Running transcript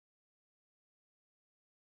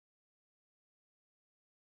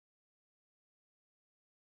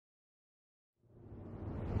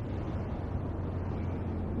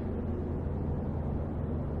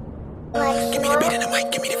Give me the beat and the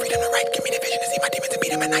mic, give me the freedom to write, give me the vision to see my demons and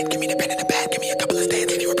meet them at night, give me the pen and the pad, give me a couple of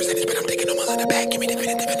stands, give you a percentage, but I'm taking them all in the bag, give me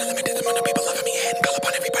definitive and unlimited amount of people loving me and call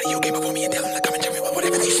upon everybody who came before me and tell them to come and tell me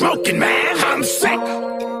whatever they smoking, man, I'm sick,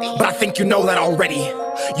 but I think you know that already.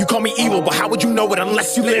 You call me evil, but how would you know it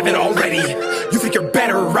unless you live it already? You think you're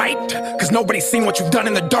better, right? Cause nobody's seen what you've done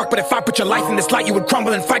in the dark, but if I put your life in this light, you would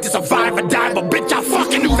crumble and fight to survive or die, but bitch, I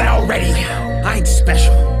fucking knew that already. I ain't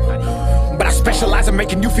special, but I specialize in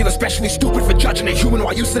making you feel especially stupid for judging a human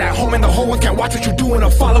while you sit at home and the whole world can't watch what you're doing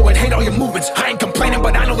or follow and hate all your movements. I ain't complaining,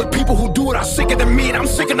 but I know the people who do it are sicker than me, and I'm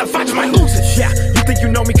sick enough I just might lose it. Yeah, you think you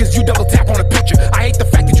know me cause you double tap on a picture. I hate the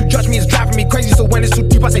fact that you judge me, it's driving me crazy, so when it's too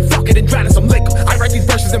deep I say fuck it and drown in some liquor. I write these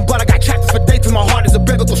verses in blood, I got chapters for dates and my heart is a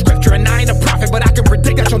biblical scripture. And I ain't a prophet, but I can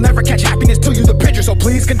predict that you'll never catch happiness till you the picture. So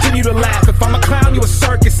please continue to laugh. If I'm a clown, you a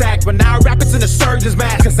circus act, but now I rap it's in a surgeon's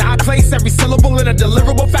mask. Cause I place every syllable in a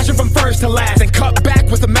deliverable fashion from first to last, and cut back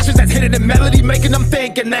with a message that's hidden in melody, making them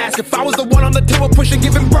think and ask if I was the one on the table pushing,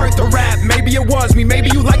 giving birth to rap. Maybe it was me, maybe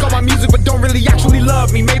you like all my music but don't really actually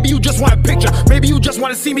love me. Maybe you just want a picture, maybe you just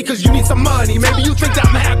want to see me cause you need some money. Maybe you think that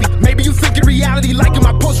I'm happy, maybe you think in reality liking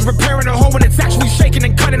my post for repairing a hole when it's actually shaking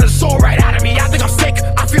and cutting the soul right out of me. I think I'm sick,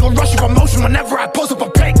 I feel a rush of emotion whenever I post up a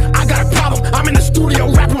pic. I got a problem, I'm in the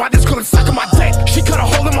studio rapping while this couldn't suck on my dick. She cut a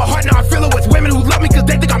hole in my heart, now I fill it with women who love me cause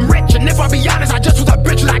they think I'm rich. And if I be honest, I just was a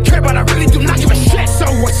bitch that I care, but I really do not give a shit. So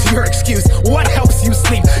what's your excuse? What helps you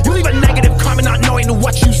sleep? You leave a negative comment not knowing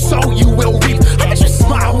what you sow you will reap. I bet you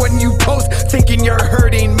smile when you post thinking you're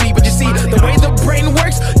hurting me, but you see the way the brain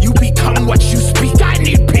works, you become what you speak. I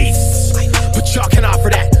need peace, but y'all can offer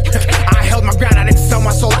that. I held my ground, I didn't sell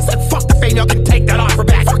my soul. I said fuck the fame, y'all can take that offer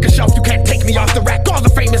back. Fuck a shelf, you can't take me off the rack. All the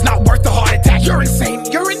fame is not worth the heart attack. You're insane,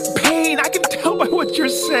 you're in pain, I can tell by what you're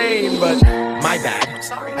saying, but my bad,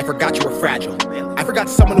 I forgot you were fragile. I forgot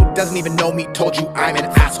someone who doesn't even know me told you I'm an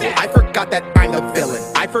asshole. I forgot that I'm the villain.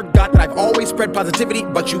 I forgot that I've always spread positivity,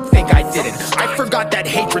 but you think I didn't. I forgot that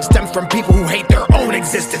hatred stems from people who hate their own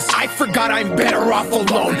existence. I forgot I'm better off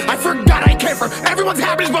alone. I forgot I care for everyone's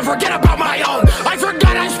happiness, but forget about my own. I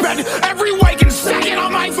forgot I spend every waking second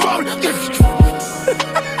on my phone.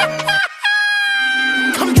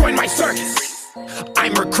 Come join my circus,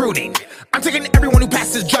 I'm recruiting. I'm taking everyone who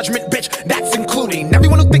passes judgment, bitch, that's including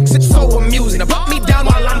everyone who thinks it's so amusing to put me down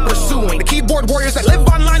while I'm pursuing the keyboard warriors that live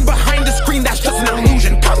online behind the screen. That's just an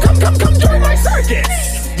illusion. Come join my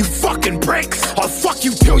circus, you fucking pricks. I'll fuck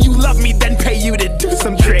you till you love me, then pay you to do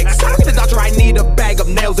some tricks. Tell me the doctor I need a bag of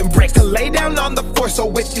nails and bricks to lay down on the floor, so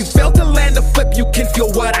if you fail to land a flip, you can feel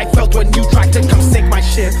what I felt when you tried to come sink my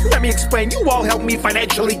ship. Let me explain, you all help me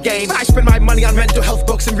financially gain. I spend my money on mental health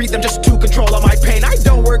books and read them just to control all my pain. I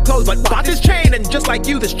don't wear clothes, but bought this chain, and just like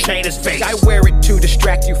you, this chain is fake. I wear it to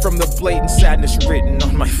distract you from the blatant sadness written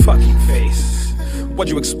on my fucking face. What'd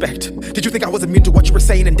you expect? Did you think I was immune to what you were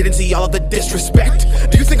saying and didn't see all of the disrespect?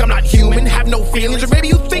 Do you think I'm not human, have no feelings? Or maybe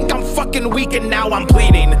you think I'm fucking weak and now I'm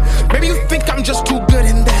pleading? Maybe you think I'm just too good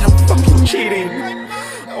and that I'm fucking cheating?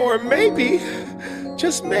 Or maybe,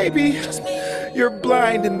 just maybe, you're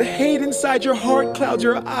blind and the hate inside your heart clouds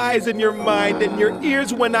your eyes and your mind and your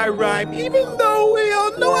ears when I rhyme, even though we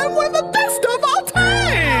all know I'm one of the best of all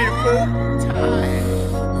time.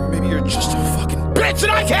 Maybe you're just a fucking bitch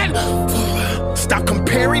and I can stop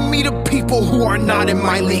comparing me to people who are not in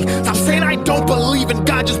my league. Stop saying I don't believe in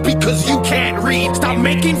God just because you can't read. Stop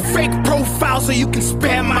making fake profiles so you can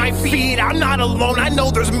spam my feed. I'm not alone, I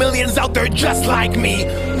know there's millions out there just like me.